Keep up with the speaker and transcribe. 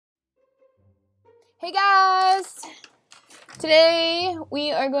Hey guys! Today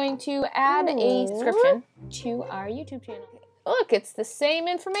we are going to add a subscription to our YouTube channel. Look, it's the same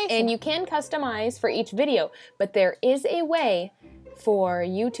information. And you can customize for each video, but there is a way for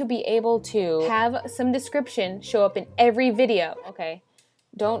you to be able to have some description show up in every video. Okay,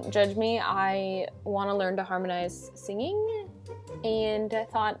 don't judge me. I want to learn to harmonize singing, and I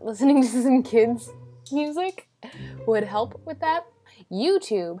thought listening to some kids' music would help with that.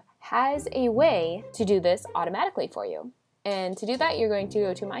 YouTube has a way to do this automatically for you. And to do that, you're going to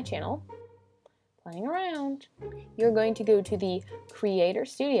go to my channel, playing around. You're going to go to the Creator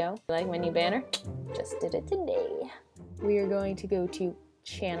Studio, like my new banner, just did it today. We are going to go to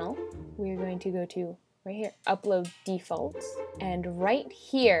Channel. We are going to go to right here, Upload Defaults. And right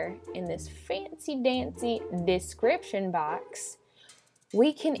here in this fancy dancy description box,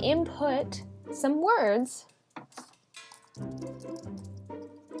 we can input some words .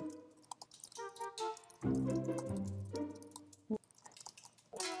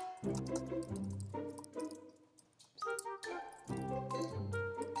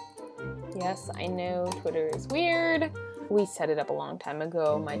 Yes, I know Twitter is weird. We set it up a long time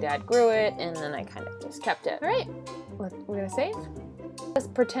ago. My dad grew it, and then I kind of just kept it. All right, we're gonna save. Let's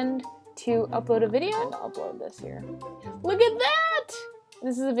pretend to upload a video. I'm gonna upload this here. Look at that!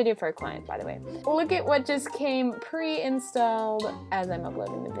 This is a video for a client, by the way. Look at what just came pre-installed as I'm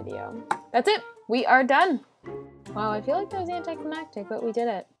uploading the video. That's it, we are done. Wow, I feel like that was anticlimactic, but we did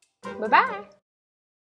it. Bye-bye.